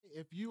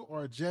If you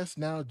are just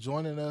now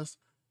joining us,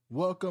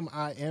 welcome.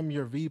 I am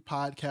your V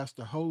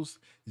podcaster host,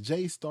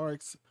 Jay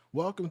Starks.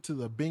 Welcome to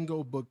the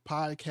Bingo Book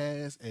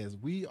Podcast as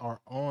we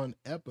are on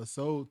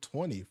episode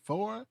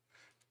 24.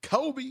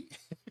 Kobe.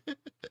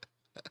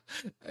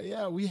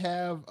 Yeah, we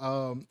have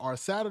our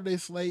Saturday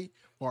slate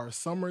for our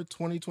summer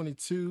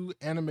 2022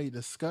 anime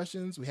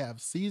discussions. We have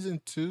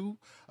season two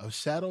of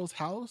Shadow's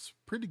House.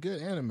 Pretty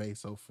good anime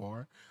so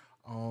far.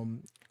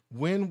 Um,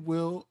 when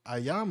will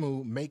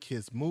Ayamu make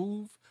his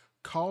move?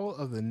 Call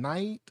of the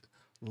Night,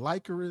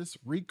 Lycoris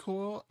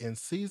Recoil, and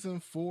season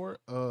four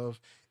of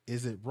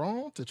Is It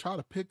Wrong to Try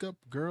to Pick Up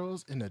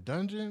Girls in a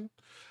Dungeon?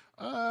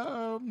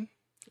 Um,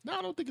 no,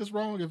 I don't think it's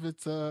wrong if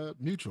it's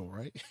mutual,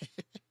 right?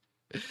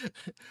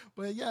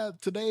 But yeah,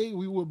 today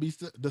we will be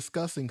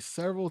discussing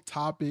several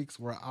topics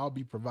where I'll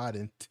be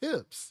providing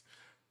tips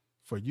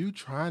for you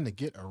trying to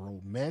get a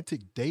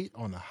romantic date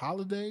on a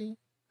holiday.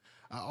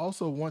 I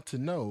also want to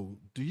know,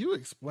 do you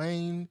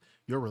explain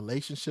your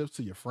relationships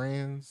to your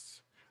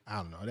friends? I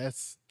don't know.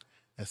 That's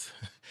that's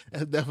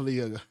definitely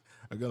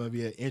going to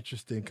be an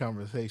interesting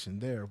conversation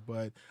there.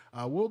 But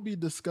we'll be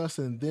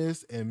discussing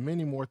this and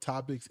many more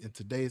topics in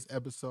today's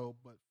episode.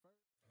 But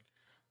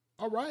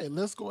all right,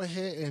 let's go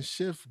ahead and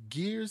shift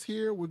gears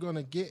here. We're going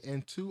to get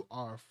into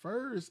our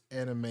first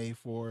anime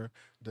for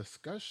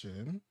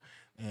discussion,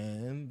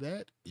 and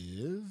that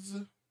is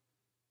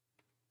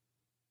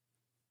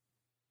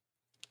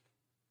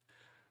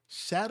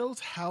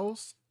Shadow's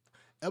House,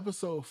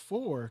 episode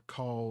 4,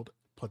 called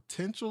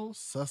Potential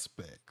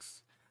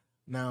Suspects.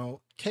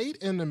 Now,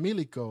 Kate and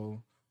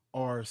Emilico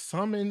are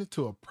summoned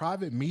to a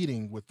private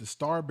meeting with the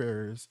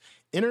Starbearers.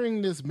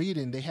 Entering this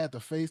meeting, they had to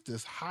face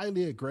this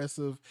highly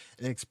aggressive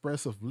and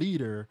expressive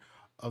leader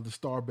of the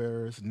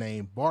Starbearers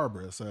named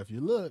Barbara. So if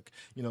you look,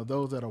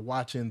 those that are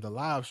watching the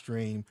live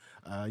stream,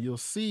 you'll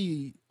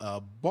see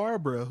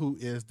Barbara, who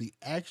is the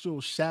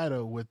actual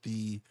shadow with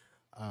the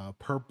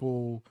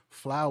purple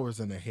flowers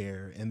in her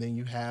hair. And then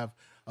you have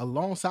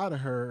alongside of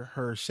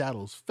her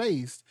shadow's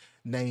face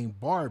named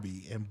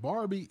Barbie, and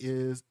Barbie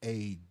is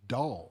a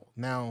doll.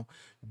 Now,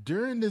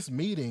 during this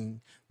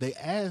meeting, they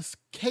asked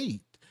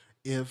Kate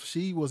if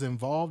she was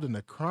involved in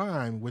a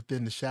crime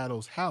within the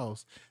Shadow's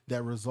house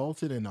that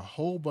resulted in a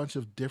whole bunch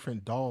of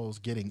different dolls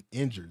getting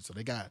injured. So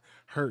they got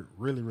hurt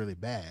really, really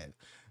bad.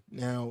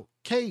 Now,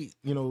 Kate,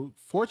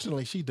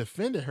 fortunately, she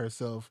defended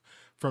herself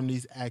from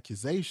these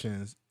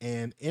accusations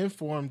and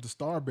informed the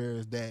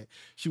Starbearers that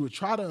she would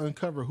try to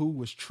uncover who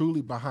was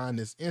truly behind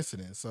this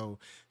incident. So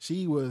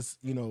she was,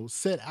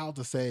 set out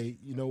to say,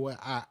 you know what,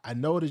 I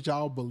know that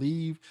y'all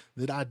believe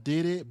that I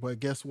did it, but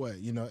guess what?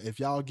 If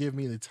y'all give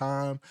me the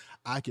time,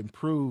 I can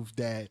prove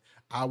that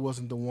I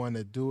wasn't the one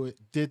that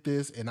did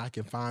this, and I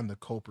can find the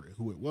culprit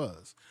who it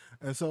was.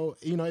 And so,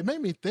 it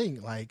made me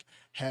think, like,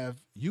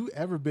 have you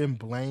ever been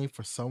blamed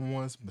for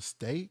someone's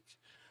mistake?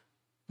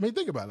 I mean,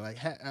 think about it. Like,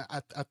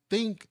 I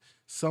think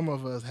some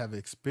of us have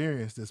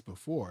experienced this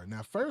before.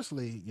 Now,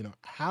 firstly,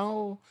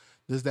 how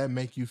does that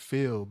make you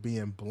feel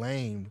being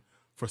blamed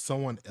for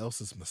someone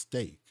else's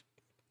mistake?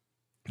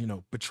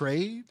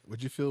 Betrayed?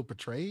 Would you feel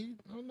betrayed?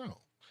 I don't know.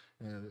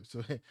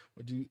 So,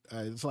 would you?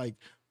 It's like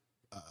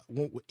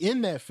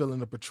in that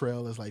feeling of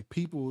betrayal is like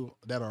people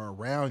that are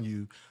around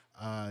you.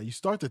 You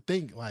start to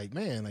think like,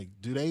 man, like,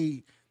 do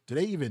they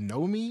even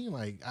know me?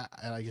 Like,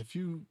 like if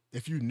you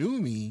knew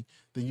me,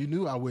 then you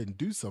knew I wouldn't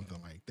do something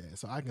like that.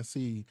 So I can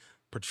see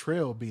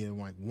portrayal being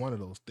like one of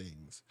those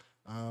things.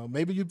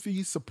 Maybe you'd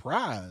be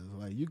surprised,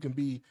 like you can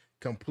be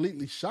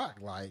completely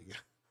shocked, like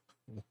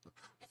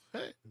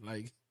what?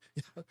 Like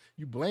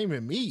you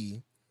blaming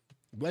me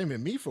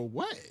for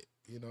what?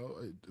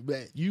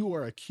 That you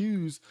are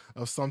accused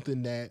of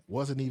something that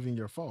wasn't even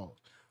your fault.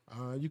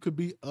 You could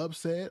be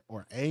upset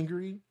or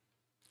angry.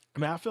 I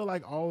mean, I feel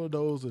like all of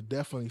those are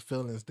definitely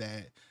feelings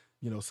that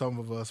some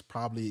of us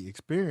probably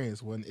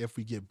experience when if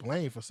we get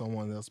blamed for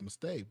someone else's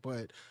mistake.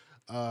 But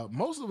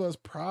most of us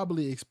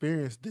probably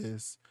experienced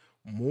this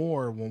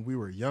more when we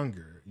were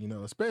younger.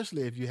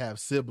 Especially if you have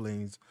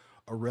siblings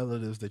or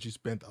relatives that you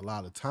spent a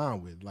lot of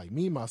time with. Like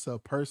me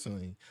myself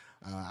personally,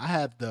 I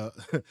had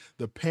the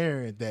the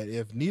parent that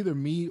if neither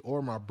me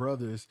or my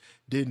brothers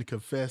didn't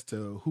confess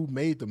to who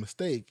made the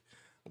mistake,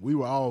 we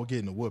were all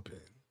getting a whooping.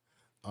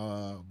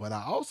 But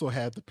I also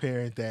had the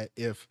parent that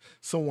if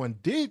someone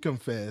did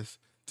confess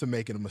to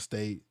making a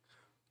mistake,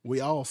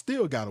 we all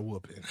still got a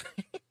whooping.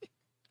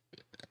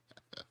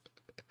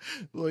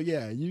 Well,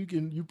 yeah,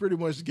 you pretty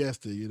much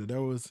guessed it.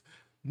 There was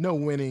no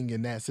winning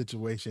in that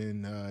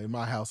situation in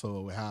my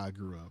household with how I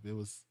grew up. It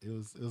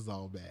was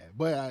all bad,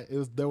 but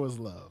there was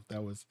love.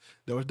 There was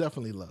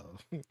definitely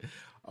love.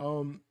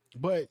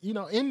 But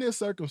in this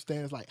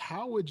circumstance, like,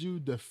 how would you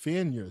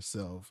defend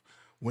yourself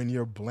when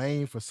you're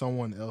blamed for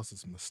someone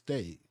else's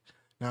mistake?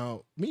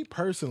 Now, me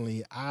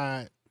personally,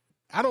 I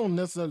don't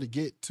necessarily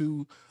get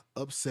too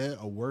upset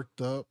or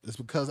worked up. It's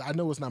because I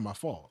know it's not my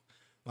fault.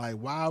 Like,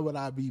 why would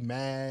I be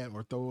mad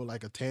or throw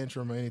like a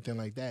tantrum or anything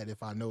like that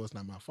if I know it's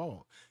not my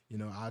fault?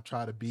 I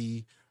try to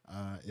be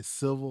as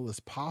civil as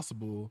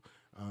possible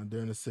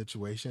during the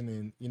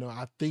situation. And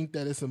I think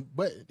that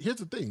but here's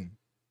the thing.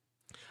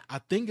 I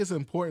think it's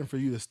important for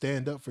you to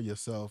stand up for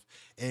yourself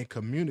and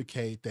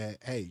communicate that,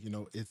 hey,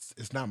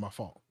 it's not my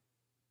fault,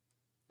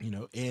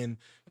 and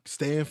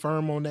staying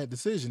firm on that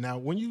decision. Now,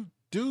 when you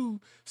do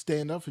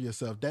stand up for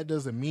yourself, that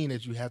doesn't mean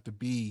that you have to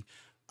be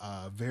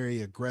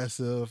very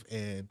aggressive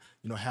and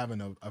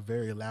having a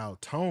very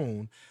loud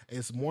tone.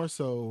 It's more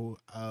so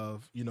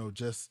of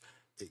just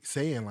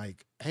saying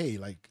like, hey,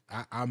 like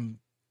I'm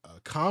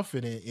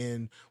confident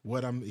in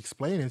what I'm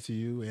explaining to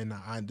you, and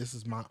this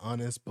is my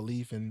honest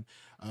belief, and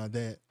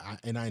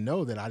I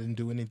know that I didn't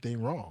do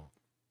anything wrong.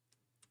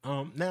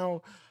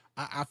 Now,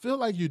 I feel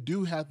like you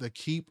do have to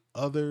keep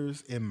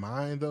others in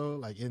mind, though,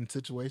 like in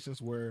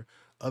situations where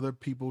other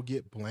people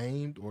get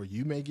blamed or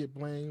you may get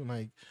blamed.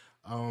 Like,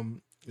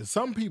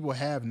 some people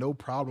have no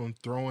problem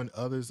throwing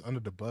others under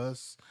the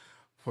bus.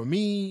 For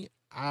me,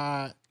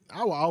 I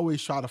will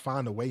always try to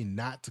find a way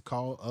not to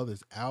call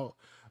others out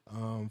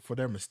for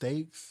their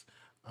mistakes.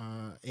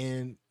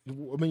 And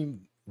I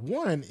mean,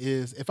 one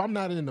is if I'm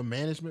not in a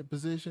management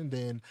position,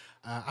 then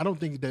I don't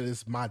think that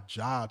it's my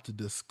job to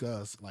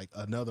discuss like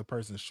another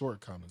person's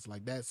shortcomings.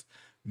 Like that's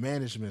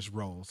management's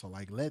role. So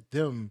like let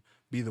them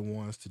be the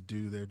ones to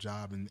do their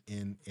job and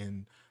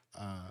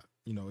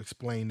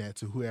explain that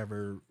to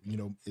whoever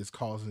is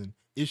causing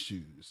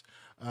issues.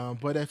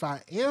 But if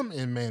I am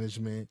in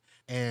management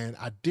and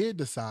I did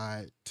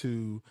decide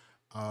to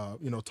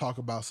talk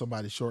about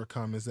somebody's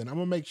shortcomings, then I'm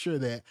gonna make sure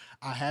that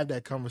I have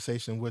that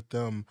conversation with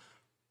them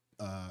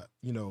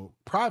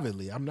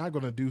privately. I'm not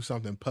going to do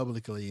something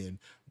publicly and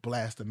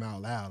blast them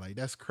out loud. Like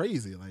that's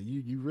crazy. Like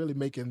you really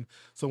making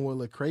someone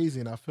look crazy.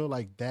 And I feel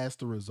like that's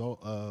the result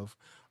of,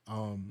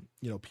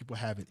 people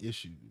having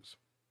issues.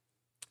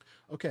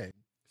 Okay.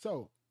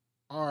 So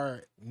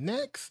our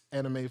next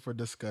anime for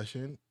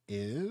discussion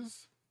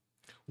is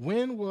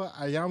when will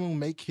Ayamu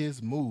make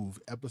his move?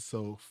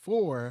 Episode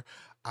 4.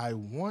 I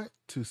want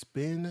to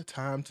spend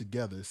time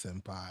together,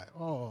 senpai.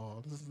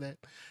 Oh, doesn't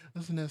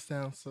that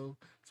sound so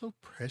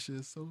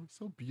precious, so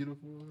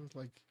beautiful? It's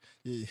like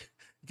yeah, you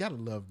gotta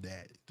love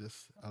that.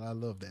 Just I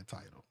love that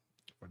title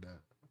for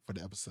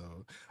the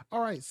episode.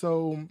 All right,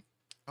 so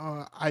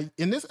I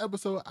in this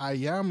episode,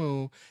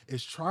 Ayamu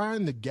is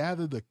trying to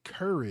gather the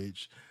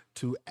courage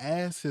to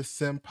ask his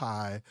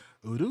senpai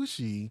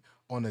Urushi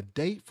on a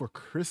date for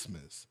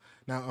Christmas.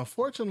 Now,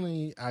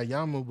 unfortunately,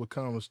 Ayamu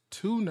becomes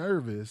too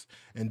nervous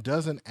and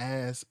doesn't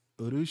ask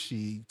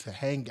Urushi to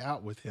hang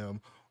out with him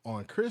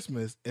on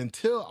Christmas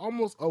until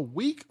almost a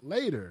week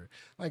later.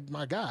 Like,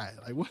 my guy,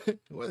 like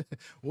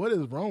what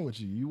is wrong with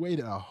you? You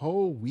waited a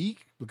whole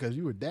week because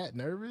you were that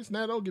nervous?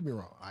 Now, don't get me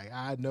wrong. Like,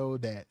 I know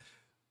that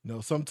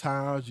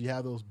sometimes you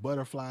have those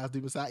butterflies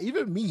deep inside.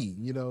 Even me,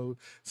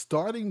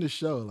 starting the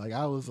show, like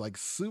I was like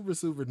super,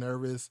 super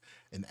nervous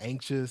and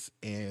anxious,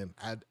 and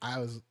I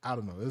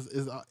don't know,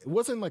 it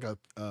wasn't like a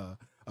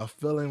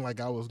feeling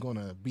like I was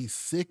gonna be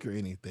sick or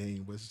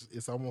anything, but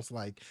it's almost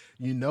like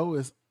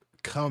it's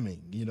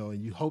coming,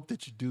 and you hope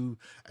that you do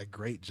a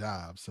great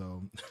job.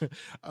 So,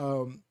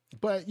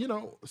 but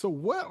so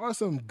what are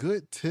some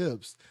good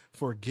tips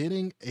for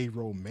getting a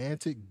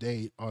romantic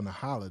date on a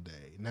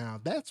holiday? Now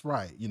that's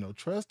right,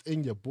 trust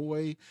in your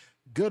boy,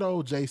 good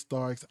old Jay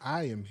Starks.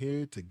 I am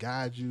here to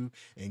guide you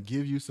and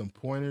give you some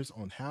pointers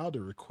on how to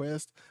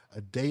request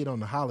a date on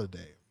the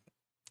holiday.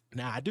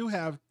 Now I do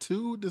have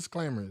two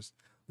disclaimers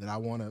that I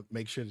want to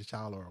make sure that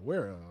y'all are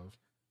aware of.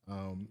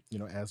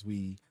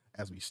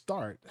 As we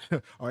start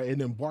or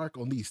and embark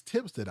on these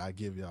tips that I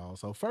give y'all.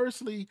 So,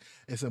 firstly,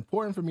 it's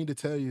important for me to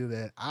tell you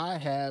that I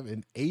have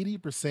an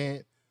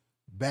 80%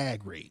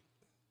 bag rate.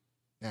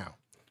 Now,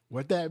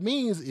 what that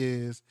means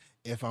is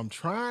if I'm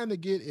trying to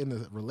get in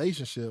a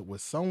relationship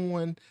with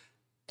someone,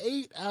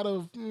 I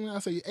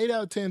say 8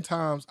 out of 10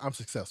 times I'm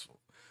successful.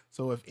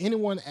 So if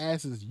anyone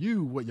asks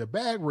you what your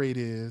bag rate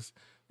is,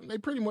 they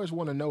pretty much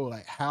want to know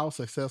like how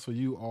successful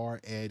you are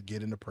at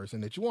getting the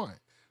person that you want.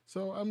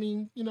 So I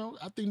mean,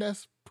 I think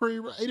that's pretty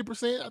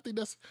 80%. I think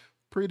that's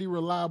pretty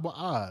reliable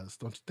odds,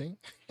 don't you think?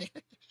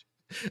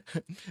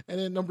 And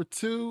then number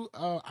two,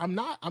 I'm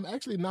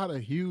actually not a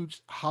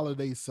huge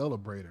holiday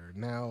celebrator.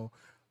 Now,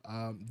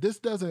 this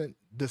doesn't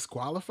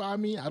disqualify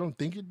me. I don't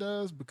think it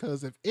does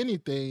because if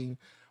anything,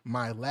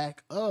 my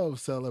lack of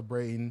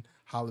celebrating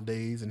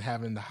holidays and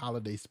having the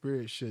holiday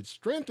spirit should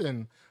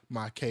strengthen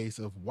my case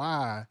of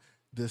why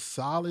this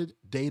solid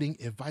dating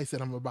advice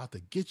that I'm about to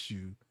get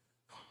you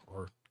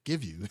or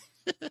give you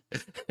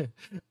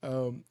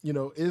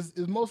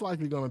is most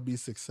likely going to be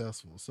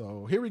successful.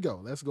 So here we go.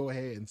 Let's go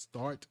ahead and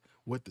start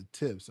with the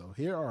tips. So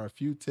here are a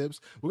few tips.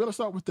 We're going to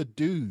start with the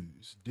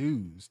do's.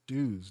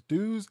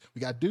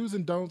 We got do's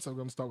and don'ts. So we're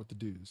going to start with the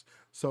do's.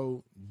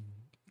 So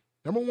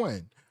number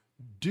one,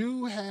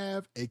 do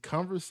have a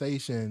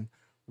conversation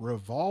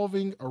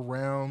revolving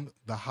around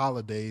the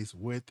holidays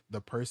with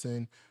the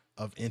person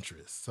of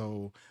interest.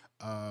 So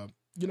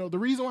the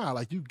reason why,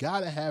 like, you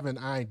gotta have an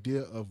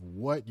idea of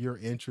what your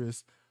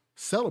interest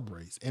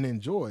celebrates and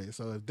enjoys.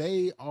 So if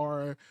they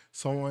are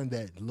someone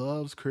that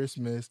loves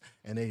Christmas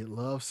and they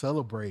love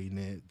celebrating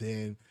it,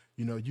 then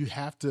you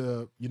have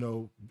to,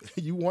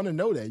 you want to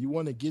know that. You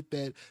want to get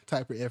that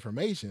type of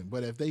information.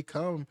 But if they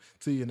come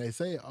to you and they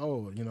say,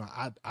 oh,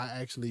 I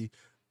actually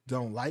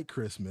don't like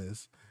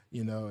Christmas,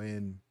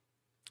 and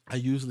I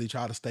usually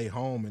try to stay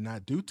home and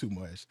not do too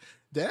much,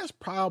 that's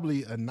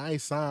probably a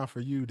nice sign for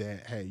you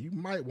that, hey, you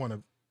might want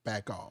to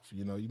back off.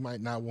 You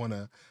might not want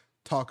to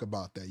talk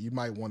about that. You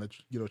might want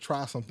to,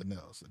 try something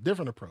else, a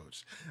different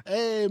approach.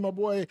 Hey, my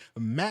boy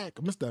Mac,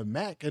 Mr.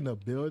 Mac in the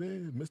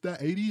building, Mr.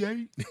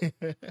 88.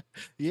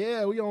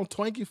 Yeah, we on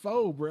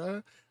 24,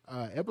 bruh.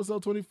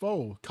 Episode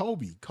 24,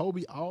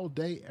 Kobe all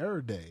day,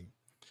 every day.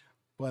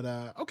 But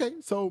okay,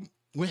 so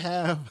we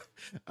have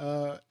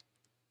uh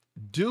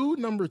do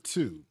number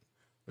two.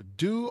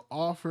 Do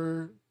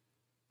offer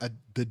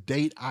the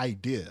date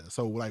idea.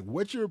 So like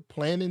what you're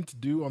planning to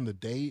do on the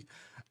date,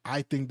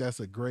 I think that's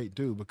a great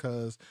do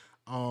because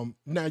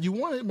now you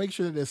want to make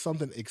sure that there's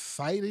something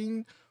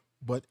exciting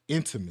but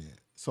intimate.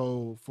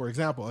 So for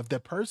example, if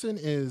that person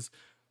is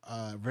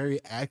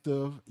very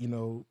active,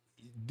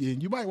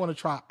 then you might want to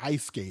try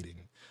ice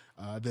skating.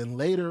 Then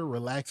later,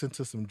 relax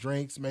into some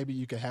drinks. Maybe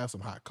you can have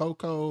some hot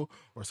cocoa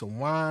or some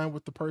wine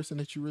with the person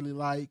that you really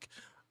like.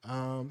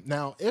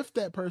 Now, if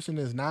that person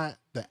is not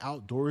the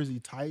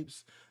outdoorsy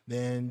types,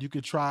 then you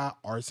could try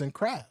arts and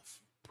crafts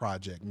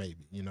project,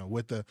 maybe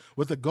with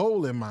a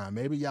goal in mind.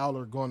 Maybe y'all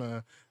are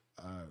gonna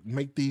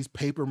make these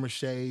paper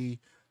mache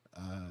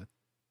uh,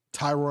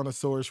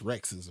 Tyrannosaurus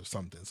Rexes or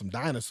something, some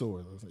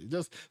dinosaurs, or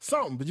just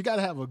something. But you got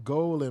to have a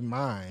goal in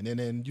mind, and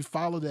then you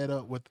follow that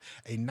up with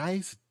a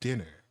nice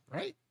dinner,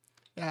 right?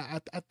 Yeah,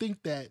 I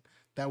think that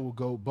will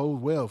go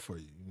bode well for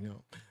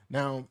you.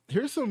 Now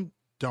here's some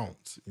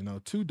don'ts.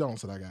 Two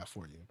don'ts that I got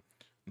for you.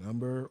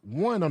 Number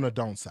one on the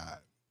don't side,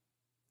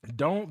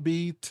 don't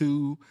be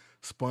too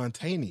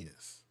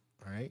spontaneous.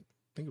 All right,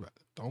 think about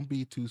it. Don't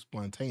be too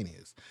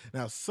spontaneous.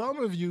 Now, some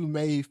of you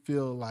may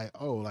feel like,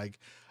 oh, like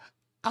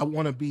I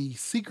want to be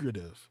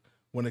secretive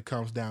when it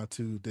comes down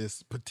to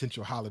this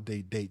potential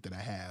holiday date that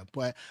I have.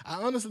 But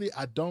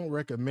I don't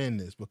recommend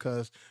this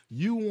because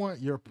you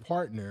want your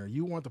partner,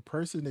 you want the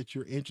person that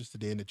you're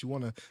interested in, that you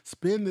want to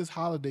spend this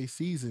holiday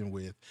season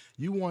with,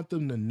 you want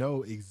them to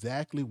know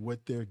exactly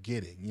what they're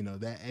getting,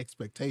 that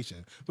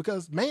expectation.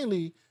 Because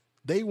mainly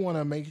you want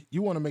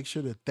to make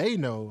sure that they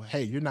know,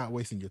 hey, you're not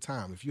wasting your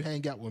time. If you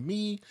hang out with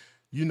me,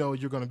 you're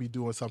going to be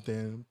doing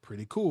something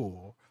pretty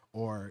cool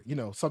or,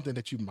 something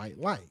that you might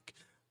like.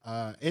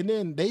 And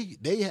then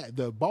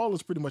the ball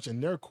is pretty much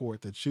in their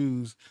court to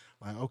choose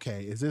like,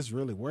 okay, is this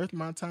really worth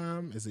my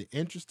time? Is it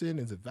interesting?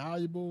 Is it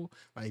valuable?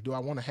 Like, do I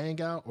want to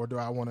hang out or do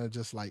I want to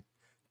just like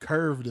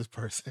curve this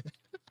person?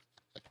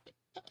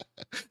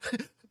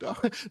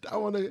 I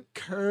want to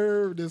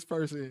curve this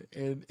person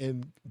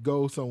and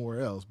go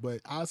somewhere else.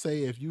 But I'll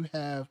say if you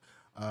have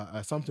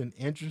something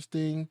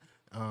interesting,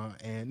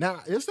 and now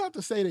it's not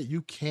to say that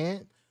you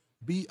can't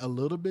be a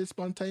little bit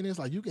spontaneous.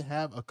 Like you can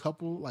have a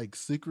couple like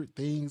secret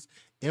things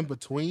in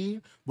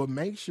between, but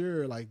make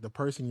sure like the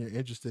person you're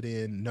interested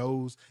in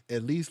knows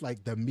at least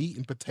like the meat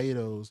and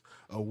potatoes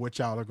of what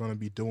y'all are going to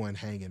be doing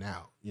hanging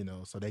out,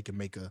 so they can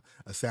make a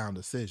sound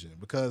decision.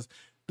 Because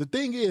the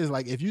thing is,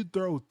 like, if you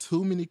throw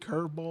too many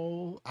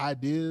curveball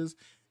ideas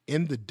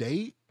in the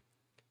date,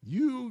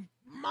 you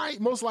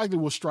might most likely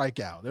will strike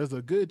out. There's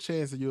a good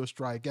chance that you'll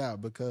strike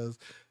out because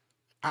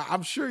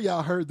I'm sure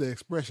y'all heard the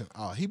expression.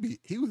 Oh, he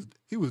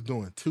was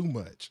doing too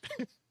much.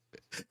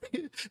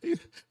 he,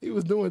 he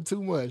was doing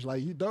too much.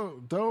 Like you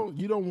don't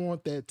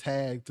want that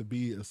tag to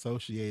be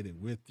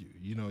associated with you.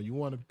 You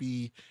want to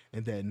be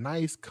in that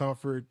nice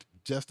comfort,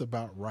 just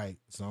about right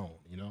zone.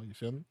 You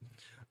feel me?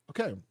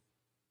 Okay.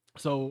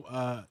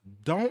 So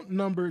don't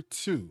number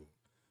two,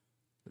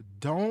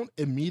 don't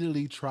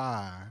immediately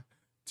try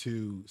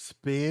to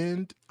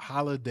spend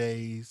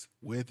holidays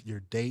with your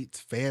date's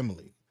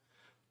family.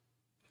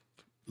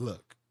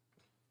 Look,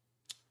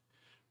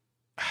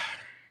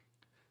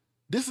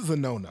 this is a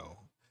no-no.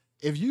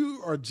 If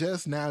you are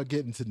just now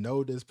getting to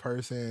know this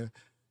person,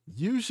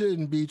 you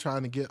shouldn't be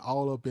trying to get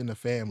all up in the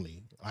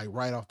family like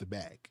right off the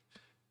back.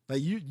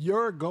 Like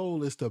your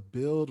goal is to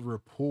build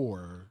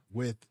rapport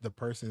with the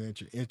person that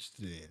you're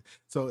interested in.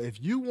 So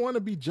if you want to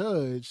be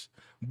judged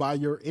by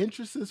your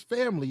interests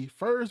family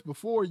first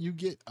before you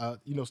get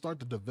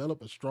start to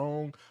develop a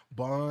strong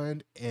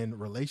bond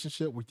and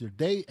relationship with your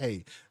date,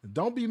 hey,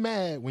 don't be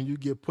mad when you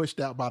get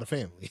pushed out by the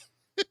family.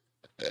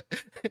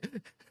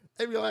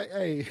 They be like,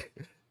 hey,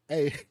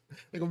 they're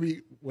gonna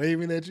be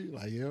waving at you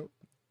like, yep,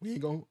 we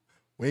ain't gonna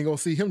we ain't gonna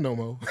see him no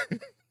more.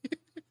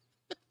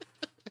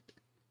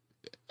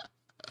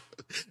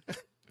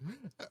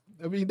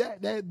 I mean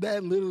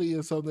that literally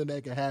is something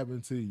that can happen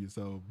to you.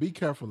 So be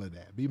careful of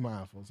that. Be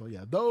mindful. So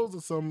yeah, those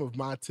are some of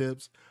my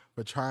tips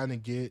for trying to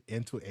get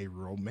into a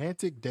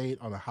romantic date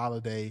on a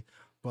holiday.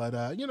 But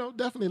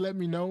definitely let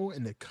me know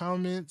in the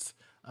comments.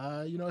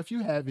 If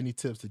you have any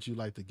tips that you'd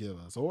like to give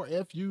us, or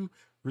if you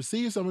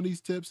receive some of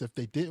these tips, if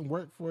they didn't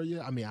work for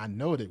you. I mean, I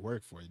know they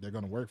work for you. They're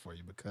gonna work for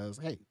you because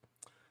hey,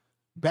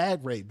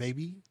 bag rate,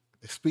 baby.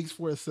 It speaks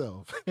for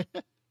itself.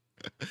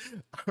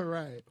 All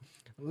right.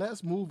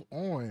 let's move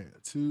on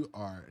to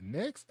our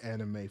next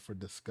anime for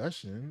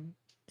discussion,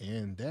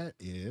 and that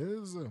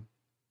is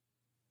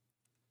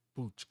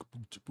boo, chicka,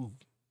 boo, chicka, boo,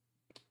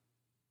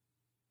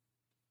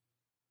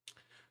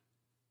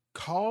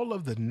 Call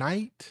of the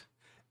Night,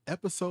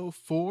 episode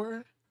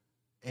 4,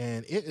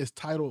 and it is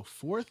titled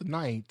Fourth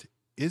Night.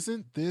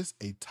 Isn't this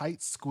a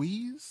tight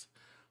squeeze?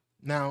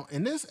 Now,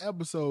 in this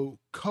episode,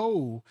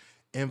 Ko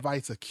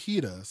invites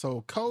Akita.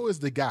 So Ko is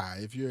the guy.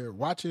 If you're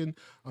watching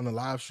on the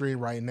live stream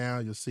right now,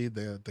 you'll see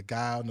the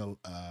guy on the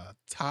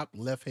top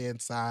left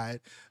hand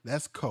side.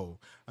 That's Ko.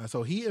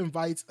 So he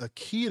invites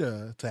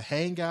Akita to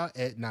hang out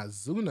at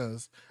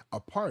Nazuna's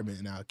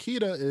apartment. Now,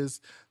 Akita is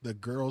the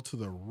girl to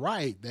the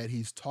right that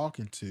he's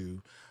talking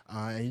to,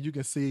 and you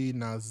can see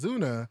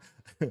Nazuna,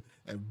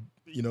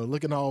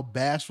 looking all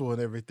bashful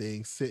and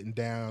everything, sitting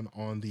down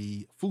on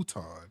the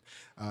futon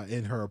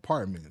in her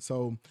apartment.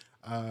 So,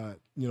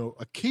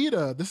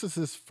 Akita, this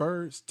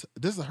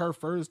is her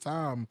first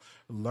time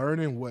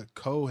learning what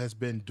Ko has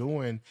been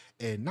doing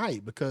at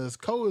night, because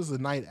Ko is a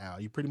night owl.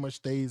 He pretty much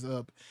stays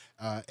up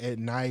at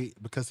night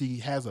because he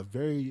has a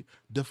very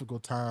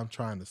difficult time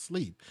trying to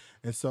sleep.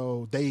 And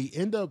so they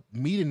end up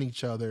meeting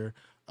each other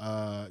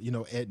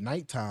at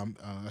nighttime,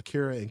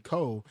 Akira and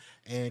Ko.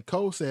 And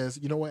Ko says,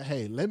 you know what,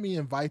 hey, let me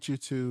invite you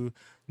to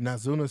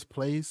Nazuna's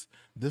place,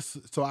 this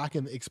so I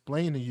can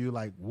explain to you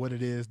like what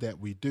it is that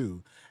we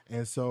do.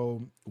 And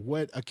so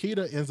what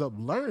Akita ends up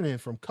learning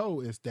from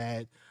Ko is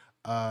that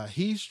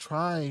he's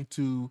trying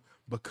to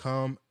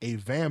become a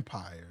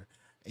vampire.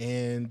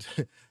 And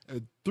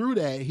through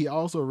that, he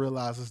also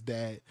realizes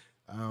that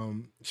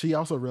she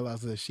also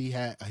realizes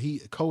that he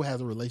Ko has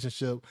a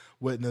relationship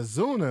with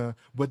Nazuna,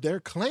 but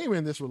they're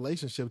claiming this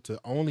relationship to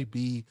only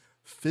be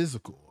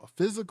a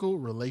physical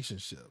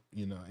relationship,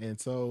 and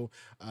so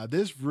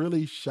this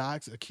really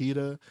shocks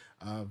Akita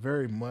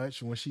very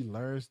much when she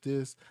learns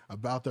this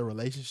about their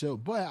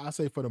relationship. But I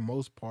say for the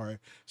most part,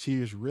 she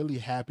is really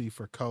happy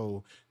for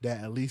Ko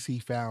that at least he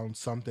found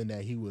something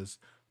that he was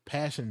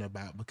passionate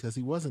about, because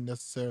he wasn't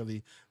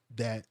necessarily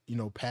that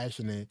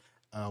passionate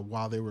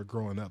while they were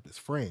growing up as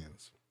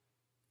friends.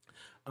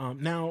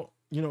 Now,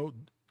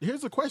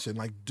 here's a question: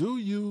 like, do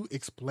you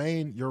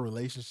explain your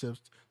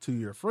relationships to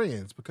your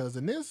friends? Because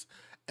in this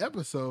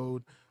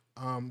episode,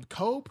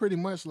 Cole pretty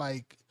much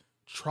like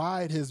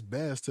tried his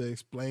best to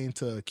explain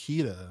to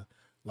Akita,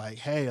 like,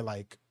 hey,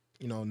 like,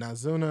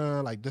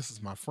 Nazuna, like, this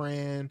is my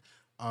friend.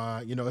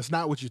 It's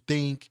not what you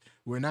think.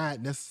 We're not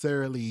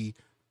necessarily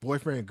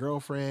boyfriend and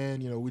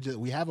girlfriend.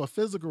 We have a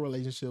physical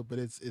relationship, but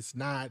it's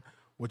not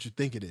what you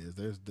think it is.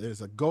 There's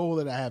a goal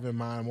that I have in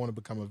mind. I want to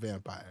become a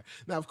vampire.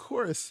 Now, of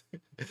course,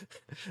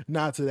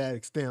 not to that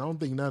extent. I don't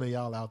think none of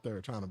y'all out there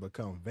are trying to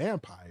become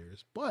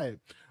vampires, but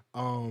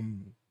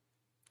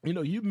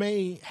you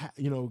may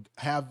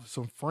have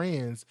some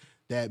friends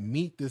that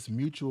meet this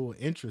mutual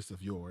interest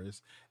of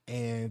yours,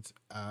 and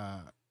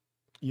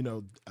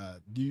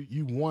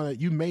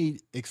you may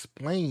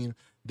explain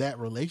that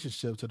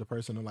relationship to the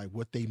person and like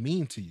what they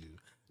mean to you.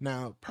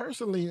 Now,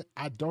 personally,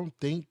 I don't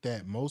think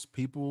that most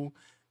people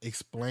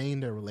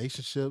explain their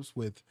relationships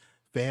with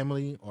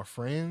family or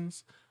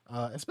friends,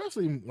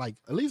 especially like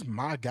at least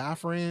my guy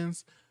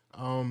friends.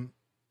 Um,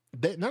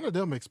 none of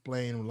them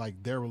explain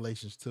like their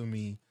relations to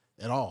me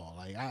at all.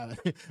 Like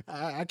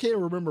I can't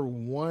remember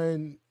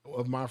one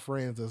of my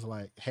friends that's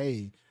like,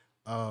 hey,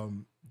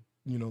 um,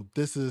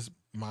 this is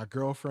my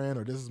girlfriend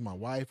or this is my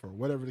wife or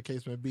whatever the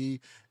case may be,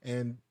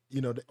 and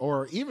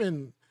or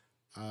even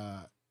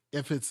uh,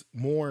 if it's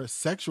more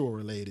sexual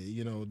related,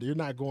 they're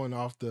not going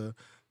off the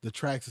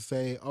tracks to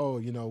say, oh,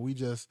 we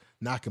just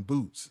knocking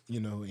boots,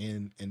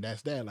 and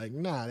that's that. Like,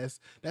 nah,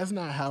 that's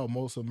not how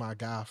most of my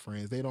guy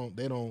friends, they don't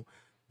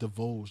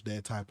divulge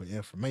that type of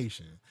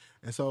information.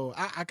 And so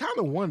I kind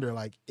of wonder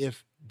like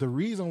if the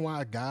reason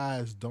why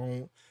guys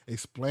don't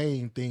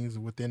explain things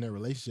within their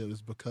relationship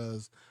is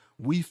because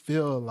we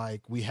feel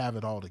like we have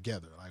it all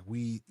together. Like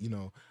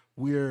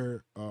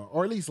we're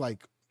or at least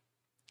like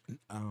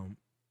um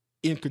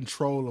in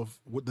control of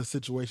what the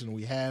situation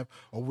we have,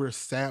 or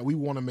we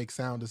want to make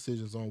sound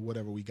decisions on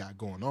whatever we got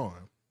going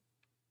on.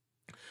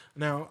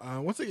 Now,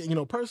 once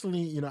again,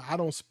 personally, I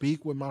don't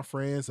speak with my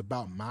friends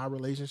about my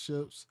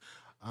relationships,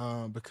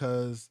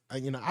 because I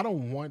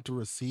don't want to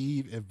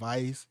receive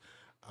advice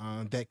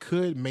that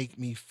could make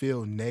me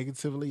feel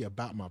negatively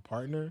about my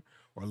partner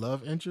or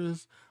love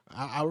interest.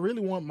 I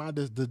really want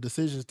the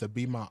decisions to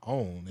be my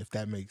own, if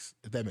that makes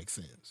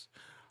sense.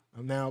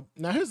 Now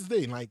here's the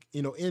thing, like,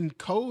 in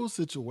Cole's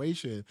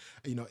situation,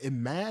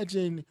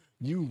 imagine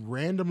you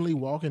randomly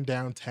walking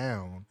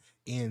downtown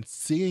and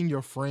seeing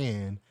your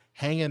friend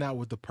hanging out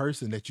with the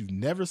person that you've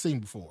never seen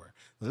before.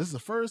 So this is the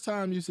first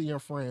time you see your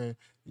friend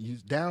you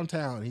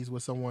downtown. He's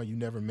with someone you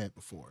never met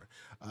before.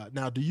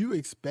 Now, do you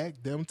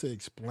expect them to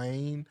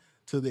explain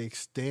to the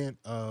extent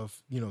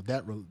of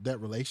that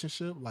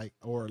relationship, like,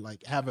 or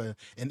like have an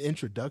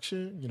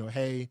introduction?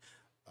 Hey,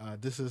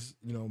 this is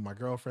my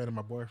girlfriend and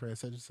my boyfriend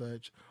such and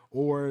such,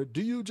 or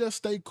do you just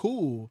stay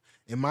cool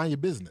and mind your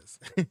business?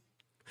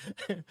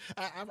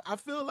 I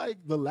feel like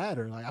the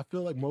latter. Like I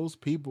feel like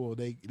most people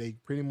they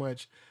pretty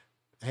much,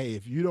 hey,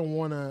 if you don't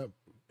want to,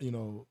 you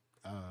know,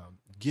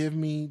 give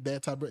me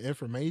that type of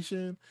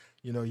information,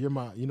 you're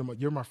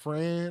my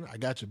friend. I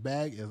got your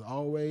back as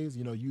always.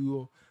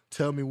 You'll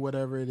tell me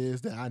whatever it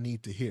is that I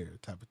need to hear,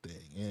 type of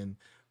thing. And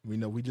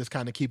we just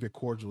kind of keep it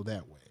cordial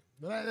that way.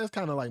 But that's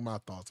kind of like my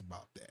thoughts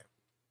about that.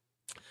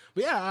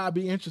 But yeah, I'd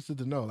be interested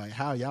to know like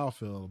how y'all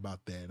feel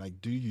about that.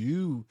 Like, do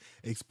you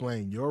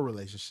explain your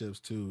relationships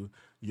to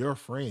your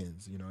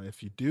friends?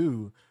 If you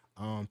do,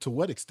 to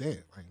what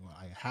extent? Like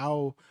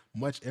how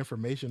much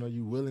information are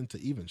you willing to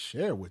even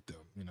share with them?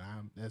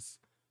 That's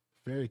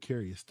a very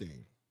curious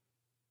thing.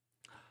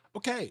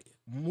 Okay,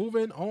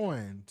 moving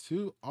on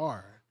to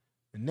our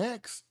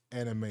next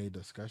anime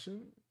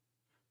discussion.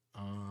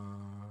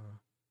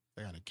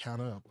 I gotta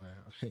count up.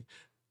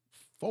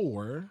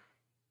 Four.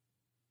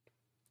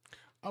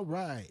 All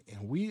right,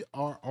 and we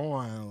are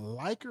on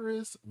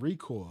Licorice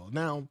Recoil.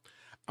 Now,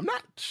 I'm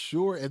not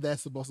sure if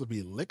that's supposed to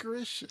be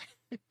licorice.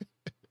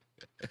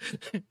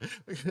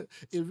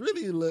 It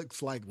really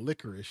looks like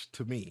licorice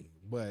to me,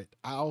 but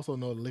I also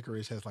know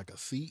licorice has like a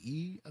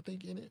CE, I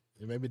think, in it.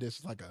 And maybe this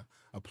is like a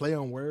play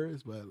on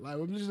words, but like,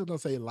 I'm just gonna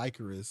say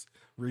Licorice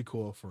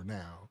Recoil for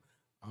now.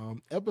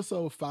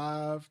 Episode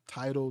 5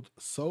 titled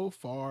So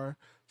Far,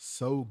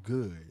 So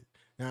Good.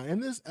 Now,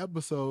 in this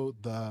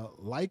episode, the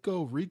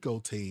Lyco Rico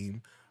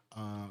team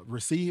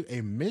receive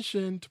a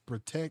mission to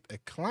protect a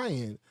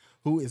client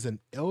who is an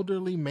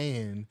elderly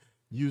man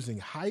using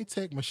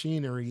high-tech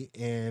machinery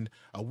and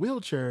a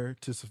wheelchair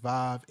to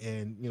survive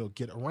and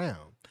get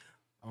around.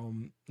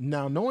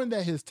 Now, knowing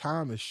that his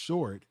time is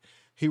short,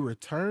 he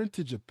returned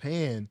to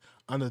Japan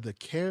under the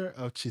care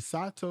of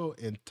Chisato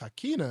and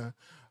Takina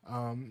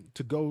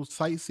to go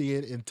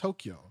sightseeing in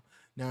Tokyo.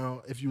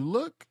 Now, if you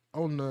look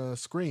on the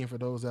screen for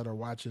those that are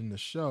watching the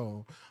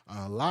show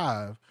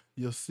live,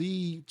 you'll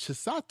see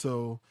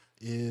Chisato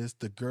is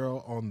the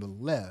girl on the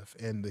left,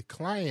 and the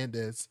client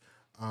that's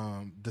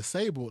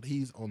disabled,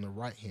 he's on the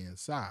right hand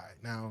side.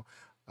 Now,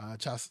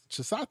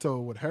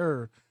 Chisato with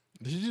her,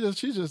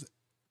 she's just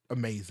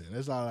amazing.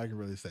 That's all I can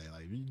really say.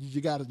 Like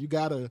you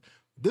gotta.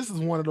 This is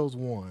one of those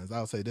ones.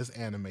 I'll say this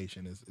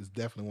animation is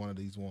definitely one of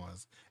these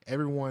ones.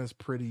 Everyone's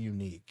pretty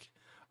unique.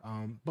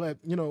 But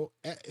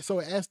so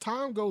as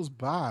time goes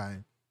by,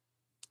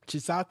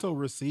 Chisato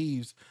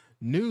receives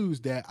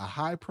news that a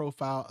high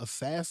profile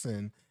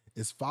assassin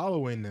is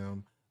following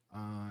them,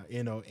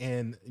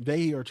 and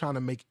they are trying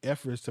to make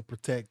efforts to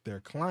protect their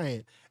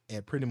client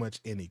at pretty much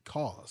any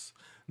cost.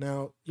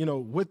 Now,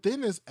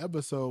 within this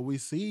episode, we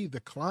see the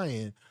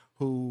client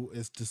who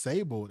is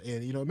disabled,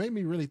 and it made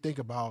me really think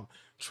about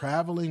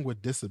traveling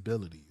with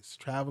disabilities.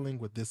 Traveling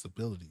with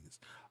disabilities.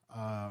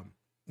 I'm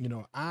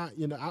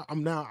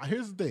now.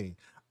 Here's the thing.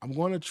 I'm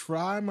going to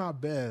try my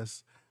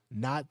best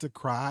not to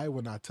cry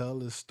when I tell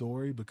this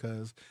story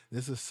because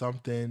this is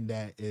something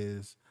that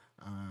is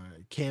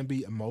can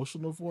be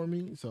emotional for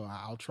me. So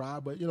I'll try,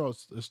 but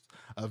it's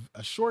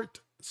a short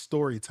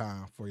story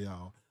time for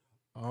y'all.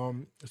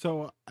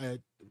 So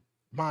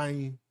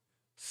my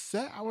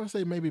I want to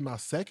say maybe my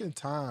second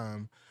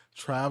time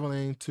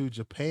traveling to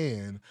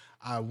Japan,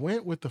 I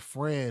went with a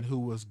friend who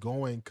was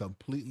going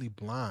completely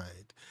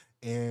blind,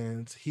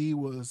 and he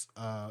was,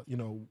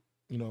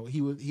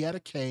 he had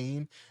a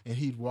cane and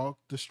he'd walk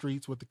the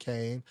streets with the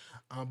cane,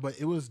 but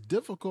it was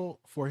difficult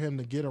for him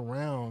to get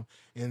around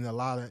in a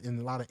lot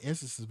of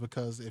instances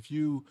because if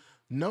you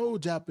know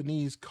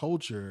Japanese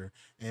culture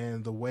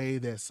and the way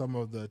that some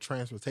of the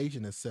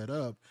transportation is set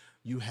up,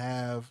 you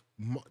have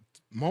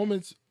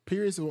moments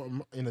periods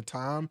in a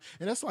time,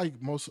 and that's like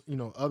most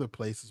other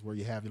places where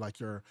you have like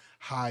your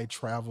high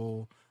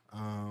travel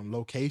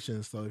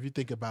locations. So if you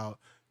think about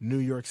New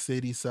York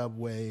City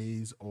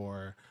subways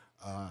or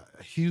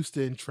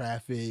Houston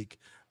traffic,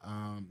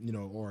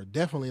 or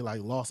definitely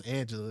like Los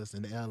Angeles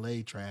and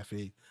LA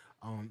traffic,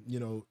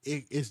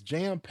 it's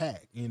jam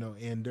packed,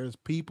 and there's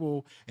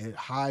people at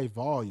high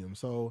volume.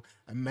 So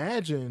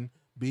imagine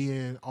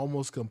being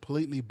almost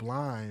completely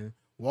blind,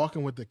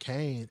 walking with the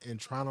cane and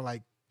trying to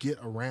like get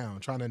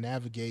around, trying to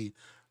navigate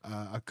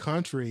a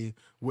country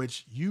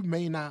which you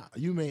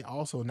may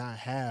also not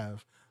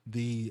have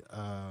the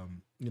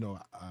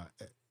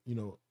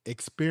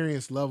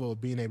experience level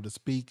of being able to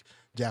speak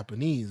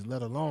Japanese,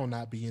 let alone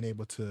not being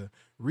able to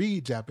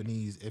read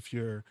Japanese if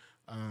you're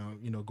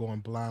going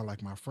blind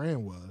like my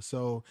friend was.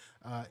 So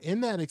in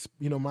that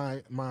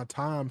my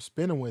time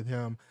spending with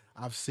him,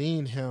 I've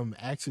seen him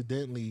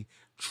accidentally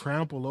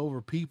trample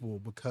over people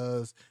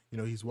because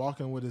he's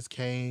walking with his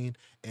cane,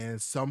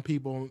 and some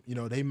people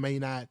they may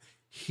not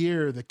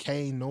hear the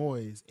cane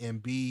noise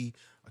and be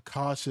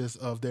cautious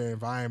of their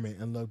environment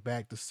and look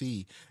back to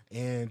see.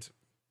 And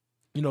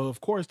of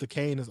course, the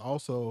cane is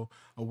also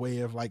a way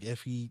of like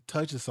if he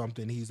touches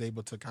something, he's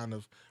able to kind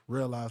of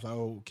realize, like,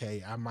 oh,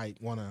 okay, I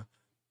might want to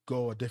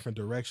go a different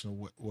direction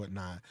or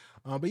whatnot.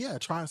 But yeah,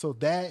 trying so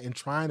that and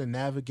trying to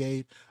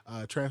navigate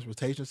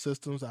transportation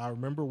systems. I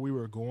remember we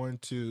were going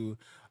to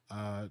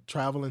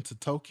travel into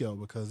Tokyo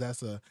because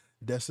that's a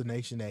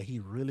destination that he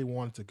really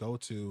wanted to go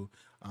to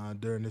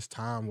during this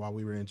time while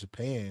we were in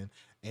Japan.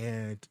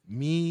 And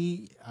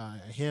me,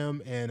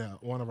 him, and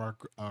one of our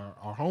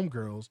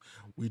homegirls,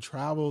 we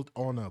traveled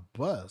on a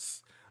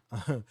bus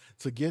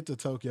to get to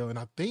Tokyo. And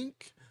I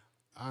think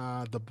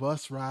the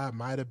bus ride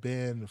might have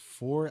been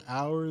 4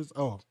 hours.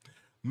 Oh,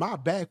 my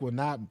back will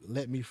not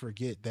let me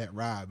forget that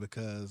ride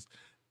because,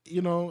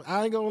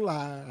 I ain't gonna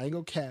lie, I ain't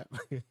gonna cap.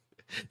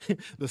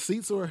 The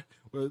seats were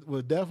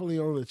definitely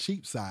on the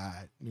cheap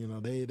side.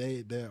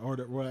 They or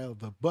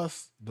the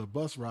bus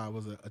ride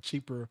was a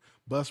cheaper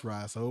bus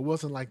ride, so it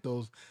wasn't like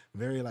those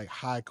very like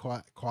high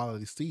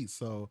quality seats.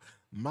 So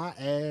my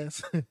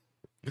ass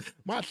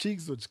my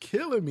cheeks was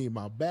killing me.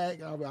 My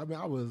back, I mean,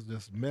 I was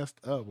just messed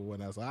up or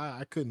whatnot. So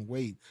I couldn't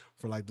wait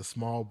for like the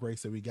small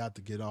breaks that we got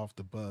to get off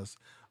the bus,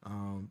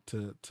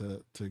 to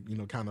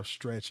kind of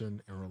stretch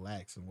and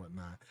relax and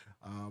whatnot.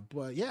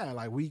 But yeah,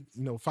 like we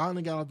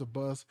finally got off the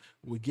bus.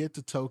 We get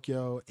to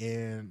Tokyo,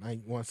 and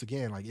like once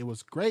again, like it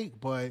was great,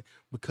 but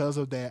because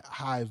of that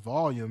high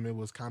volume, it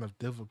was kind of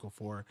difficult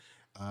for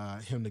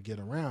him to get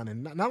around.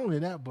 And not only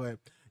that, but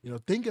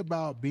think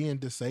about being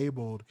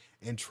disabled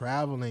and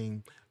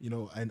traveling,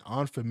 an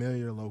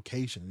unfamiliar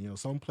location,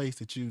 some place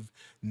that you've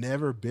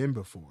never been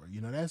before.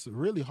 That's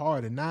really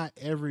hard, and not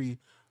every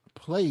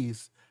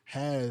place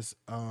has,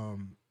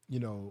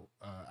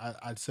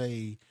 I'd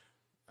say,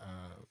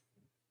 uh,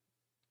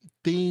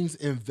 things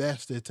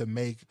invested to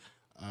make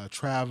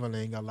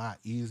traveling a lot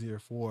easier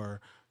for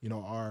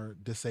our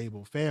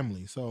disabled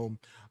family. So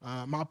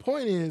my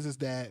point is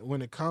that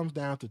when it comes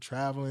down to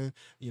traveling,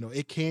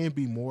 it can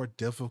be more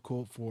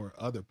difficult for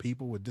other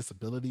people with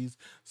disabilities.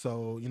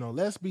 So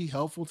let's be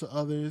helpful to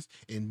others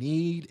in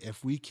need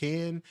if we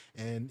can,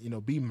 and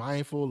be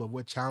mindful of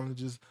what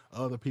challenges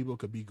other people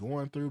could be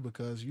going through,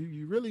 because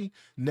you really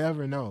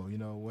never know,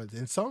 what.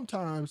 And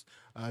sometimes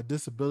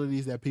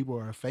disabilities that people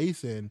are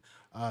facing,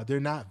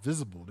 they're not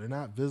visible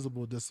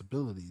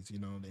disabilities,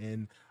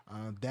 and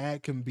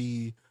that can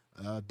be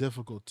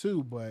difficult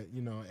too. But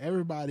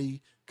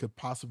everybody could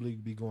possibly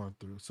be going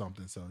through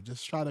something, so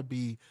just try to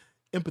be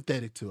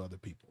empathetic to other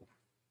people.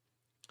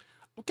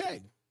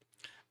 Okay,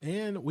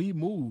 and we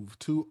move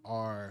to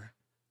our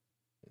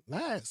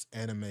last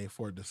anime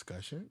for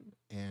discussion,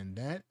 and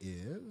that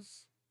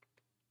is,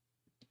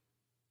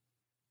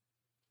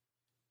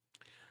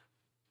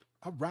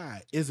 all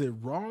right, is it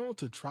wrong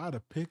to try to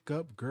pick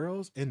up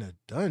girls in a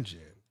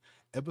dungeon?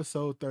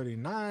 Episode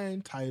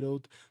 39,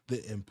 titled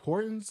The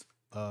Importance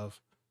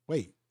of.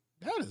 Wait,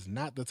 that is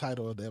not the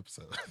title of the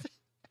episode.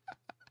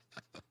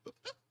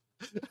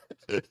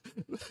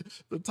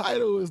 The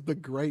title is The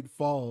Great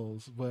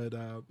Falls, but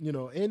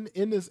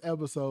in this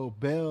episode,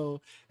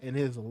 Bell and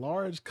his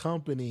large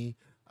company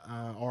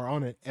are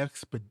on an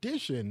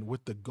expedition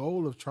with the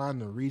goal of trying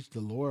to reach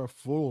the lower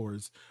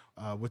floors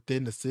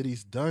within the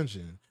city's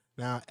dungeon.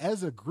 Now,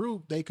 as a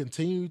group, they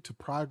continue to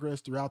progress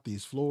throughout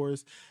these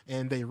floors,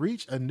 and they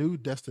reach a new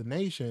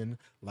destination,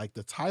 like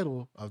the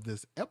title of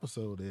this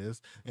episode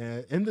is,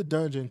 in the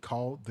dungeon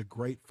called the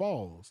Great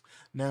Falls.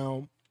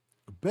 Now,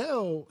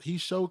 Bell, he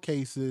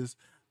showcases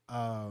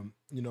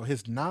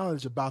his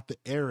knowledge about the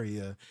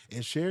area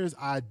and shares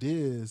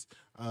ideas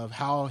of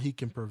how he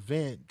can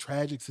prevent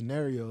tragic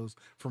scenarios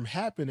from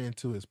happening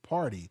to his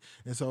party.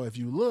 And so if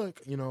you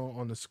look,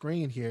 on the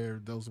screen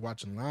here, those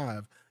watching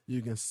live,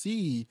 you can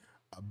see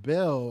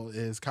Bell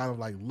is kind of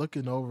like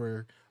looking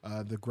over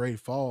the Great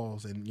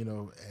Falls, and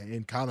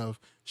and kind of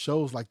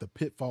shows like the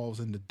pitfalls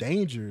and the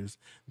dangers.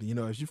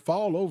 If you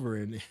fall over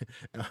and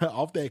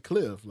off that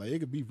cliff, like it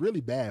could be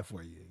really bad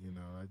for you.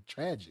 Like,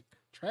 tragic,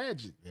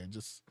 and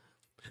just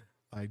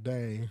like,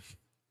 dang,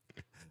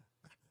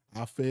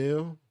 I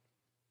fell,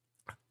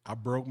 I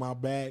broke my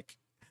back,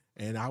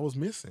 and I was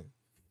missing.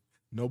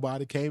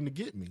 Nobody came to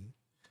get me.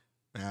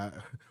 Now,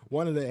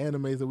 one of the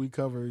animes that we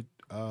covered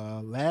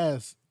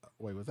last,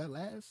 wait, was that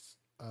last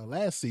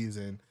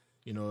season?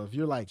 If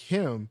you're like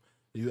him,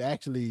 you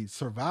actually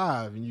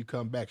survive and you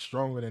come back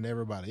stronger than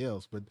everybody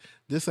else. But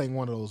this ain't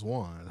one of those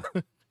ones.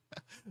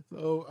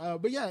 So,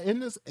 but yeah, in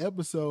this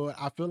episode,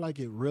 I feel like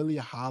it really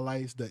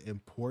highlights the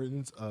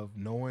importance of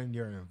knowing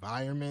your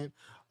environment.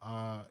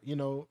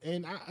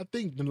 And I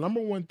think the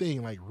number one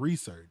thing, like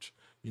research.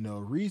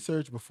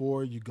 Research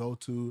before you go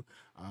to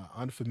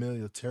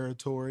unfamiliar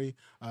territory.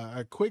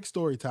 A quick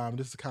story time.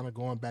 This is kind of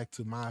going back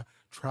to my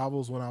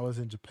travels when I was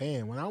in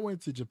Japan. When I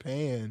went to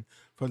Japan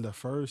for the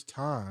first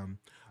time,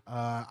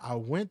 I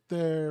went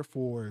there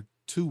for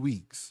 2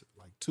 weeks,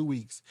 like 2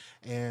 weeks,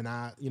 and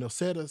I,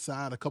 set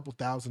aside a couple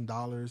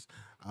 $1,000,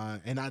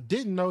 and I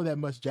didn't know that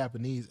much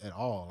Japanese at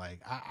all.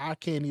 Like I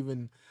can't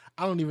even,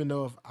 I don't even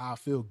know if I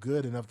feel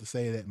good enough to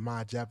say that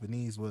my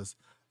Japanese was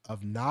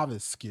of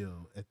novice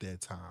skill at that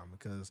time,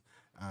 because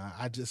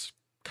I just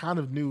kind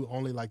of knew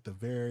only like the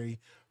very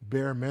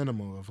bare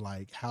minimum of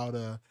like how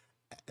to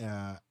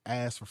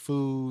ask for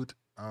food,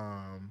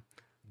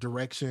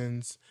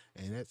 directions,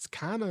 and that's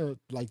kind of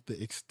like the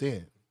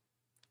extent.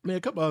 I mean,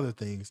 a couple other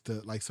things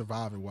to like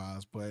surviving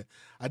wise, but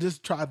I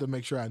just tried to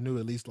make sure I knew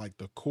at least like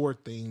the core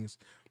things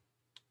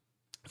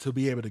to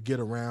be able to get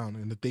around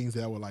and the things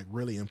that were like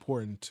really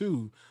important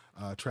to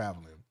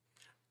traveling.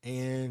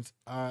 And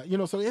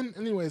so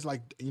anyways,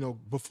 like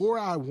before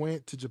I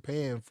went to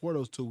Japan for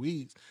those 2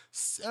 weeks,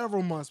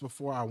 several months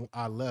before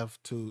I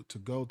left to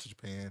go to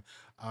Japan,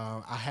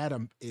 I had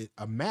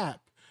a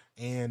map,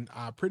 and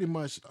I pretty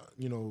much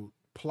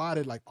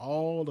plotted like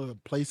all the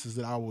places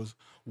that I was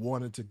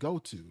wanted to go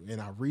to,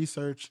 and I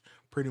researched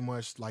pretty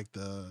much like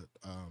the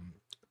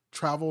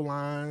travel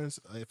lines,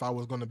 if I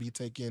was going to be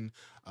taking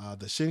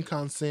the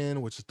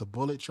Shinkansen, which is the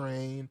bullet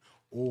train,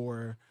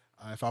 or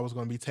if I was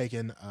going to be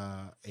taking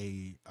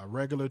a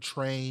regular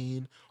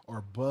train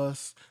or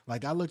bus.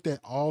 Like I looked at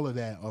all of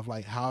that of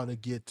like how to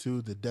get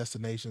to the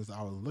destinations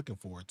I was looking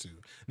forward to.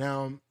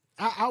 Now,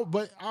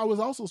 but I was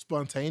also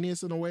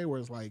spontaneous in a way where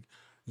it's like,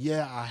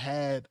 yeah, I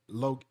had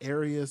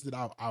areas that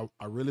I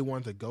really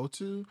wanted to go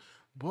to,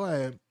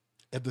 but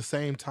at the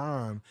same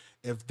time,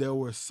 if there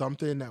was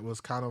something that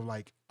was kind of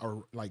like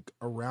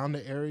around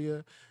the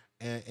area,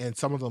 and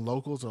some of the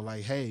locals are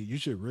like, hey, you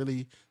should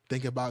really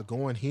think about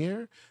going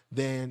here,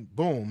 then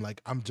boom,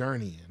 like I'm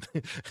journeying.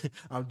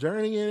 I'm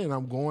journeying and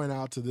I'm going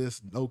out to this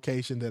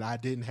location that I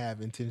didn't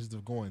have intentions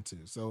of going to.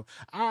 So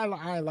I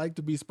like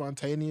to be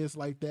spontaneous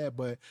like that,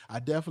 but I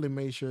definitely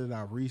made sure that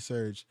I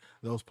researched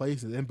those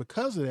places. And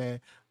because of that,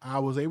 I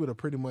was able to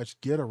pretty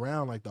much get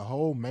around like the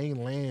whole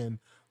mainland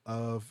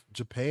of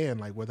Japan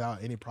like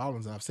without any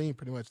problems. And I've seen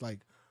pretty much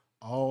like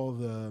all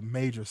the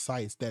major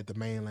sites that the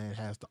mainland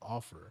has to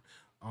offer.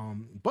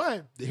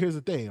 But here's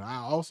the thing: I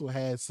also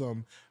had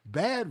some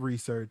bad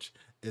research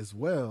as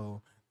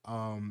well.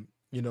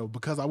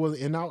 Because I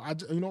wasn't, and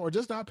or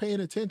just not paying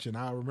attention.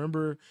 I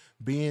remember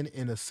being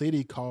in a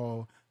city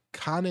called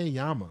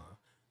Kaneyama.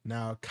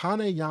 Now,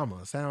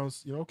 Kaneyama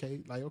sounds,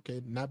 okay, like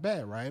okay, not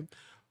bad, right?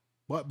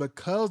 But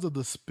because of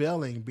the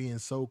spelling being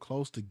so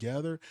close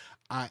together,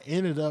 I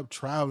ended up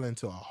traveling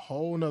to a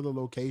whole nother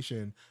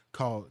location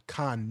called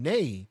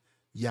Kaneyama.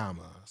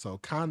 So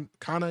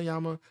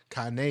Kaneyama,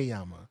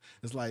 Kaneyama.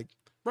 It's like,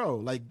 bro,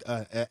 like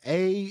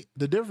the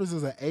difference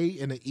is an A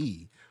and an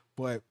E.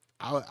 But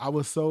I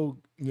was so,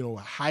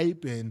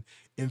 hype and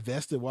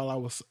invested while I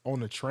was on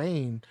the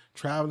train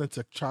trying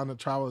to travel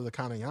to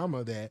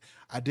Kaneyama that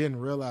I didn't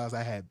realize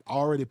I had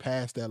already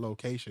passed that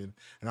location,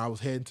 and I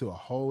was heading to a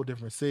whole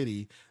different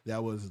city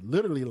that was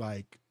literally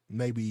like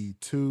maybe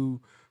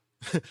 2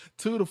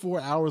 to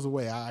 4 hours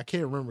away. I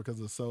can't remember because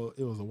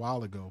it was a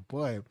while ago,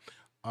 but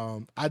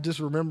I just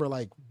remember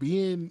like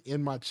being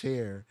in my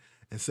chair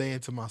and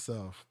saying to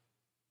myself,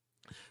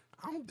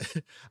 I don't,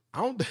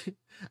 I don't,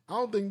 I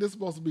don't think this is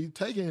supposed to be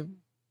taking.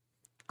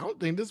 I don't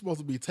think this is supposed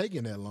to be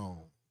taking that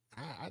long.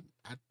 I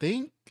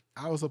think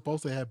I was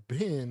supposed to have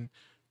been.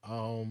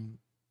 Um,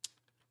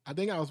 I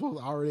think I was supposed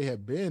to already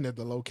have been at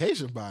the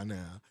location by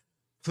now.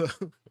 So,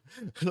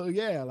 so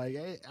yeah, like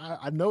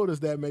I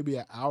noticed that maybe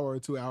an hour or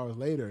 2 hours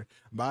later.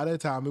 By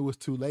that time, it was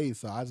too late,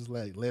 so I just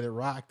let it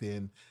rock.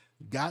 Then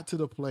got to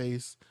the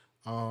place,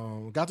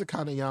 got to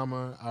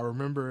Kaneyama. I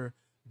remember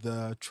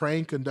the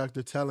train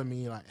conductor telling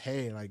me like,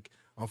 "Hey, like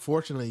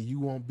unfortunately, you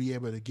won't be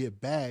able to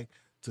get back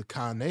to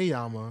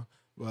Kaneyama,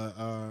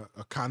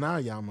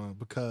 Kanayama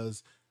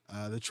because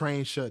the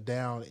train shut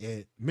down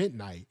at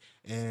midnight,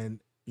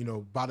 and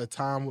by the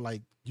time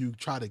like you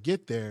try to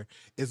get there,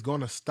 it's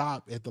gonna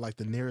stop at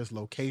the nearest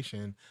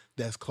location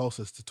that's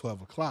closest to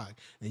 12 o'clock,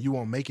 and you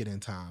won't make it in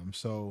time."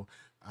 So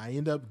I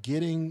end up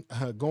going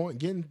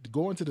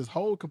to this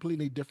whole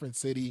completely different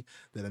city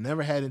that I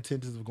never had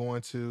intentions of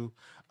going to.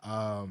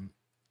 Um,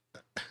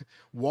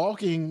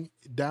 Walking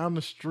down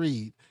the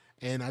street,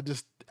 and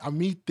I'm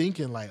me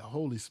thinking like,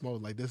 holy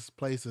smoke, like this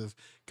place is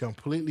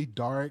completely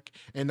dark.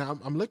 And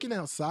I'm looking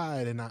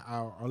outside, and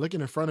I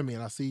looking in front of me,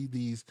 and I see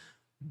these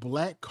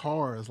black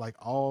cars like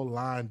all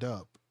lined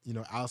up,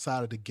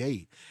 outside of the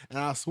gate. And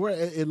I swear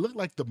it looked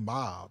like the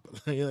mob.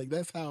 Like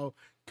that's how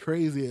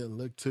crazy it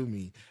looked to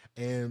me.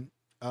 And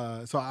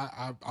so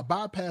I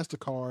bypass the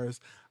cars.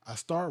 I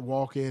start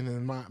walking,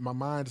 and my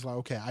mind is like,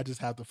 okay, I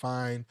just have to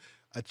find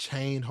a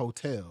chain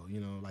hotel,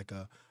 like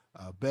a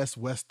Best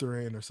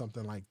Western or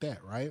something like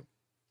that, right?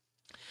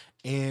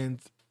 And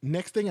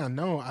next thing I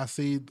know, I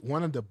see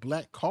one of the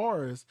black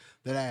cars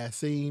that I had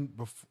seen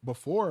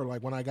before,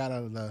 like when I got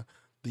out of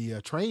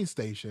the train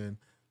station,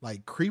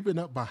 like creeping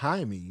up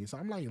behind me. So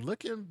I'm like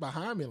looking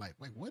behind me, like,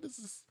 wait, what is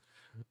this?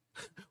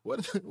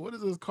 What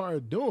is this car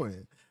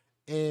doing?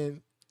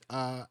 And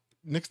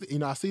next,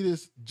 I see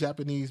this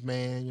Japanese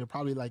man,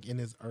 probably like in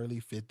his early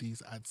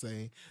 50s, I'd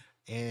say,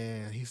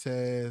 and he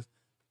says,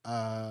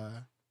 uh,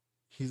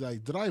 he's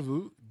like drive,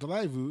 I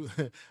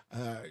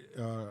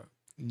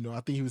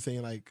think he was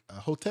saying like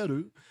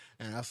hoteru,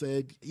 and I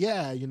said,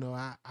 yeah,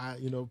 I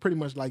pretty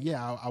much like,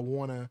 yeah, I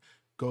want to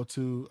go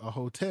to a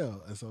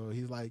hotel, and so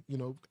he's like,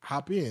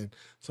 hop in.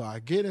 So I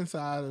get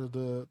inside of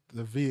the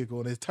vehicle,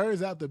 and it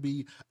turns out to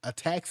be a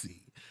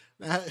taxi.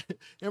 Now,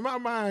 in my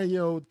mind,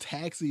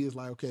 taxi is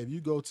like, okay, if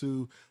you go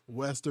to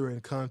Western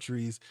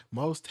countries,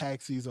 most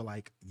taxis are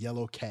like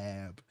yellow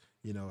cab,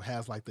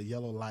 has like the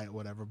yellow light or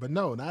whatever. But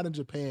no, not in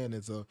Japan.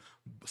 It's a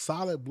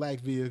solid black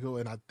vehicle,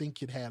 and I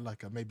think it had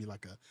like maybe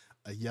like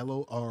a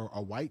yellow or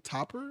a white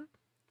topper,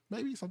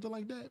 maybe something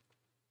like that.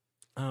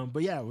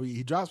 But yeah,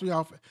 he drops me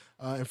off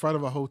in front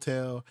of a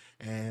hotel,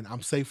 and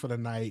I'm safe for the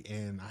night.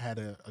 And I had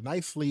a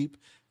nice sleep.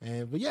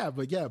 But yeah,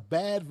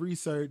 bad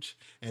research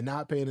and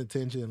not paying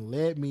attention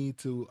led me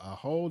to a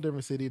whole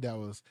different city that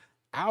was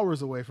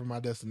hours away from my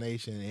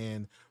destination.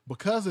 And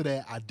because of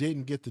that, I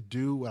didn't get to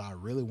do what I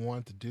really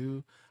wanted to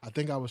do. I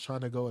think I was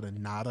trying to go to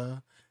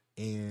Nada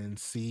and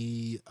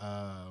see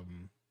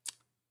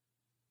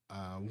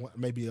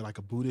maybe like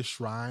a Buddhist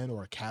shrine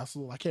or a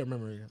castle. I can't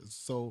remember.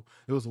 So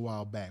it was a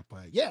while back,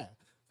 but yeah.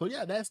 So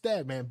yeah, that's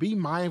that, man. Be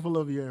mindful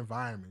of your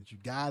environment. You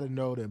got to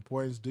know the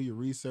importance. Do your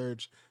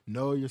research.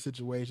 Know your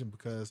situation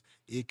because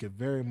it could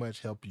very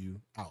much help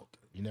you out.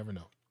 You never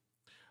know.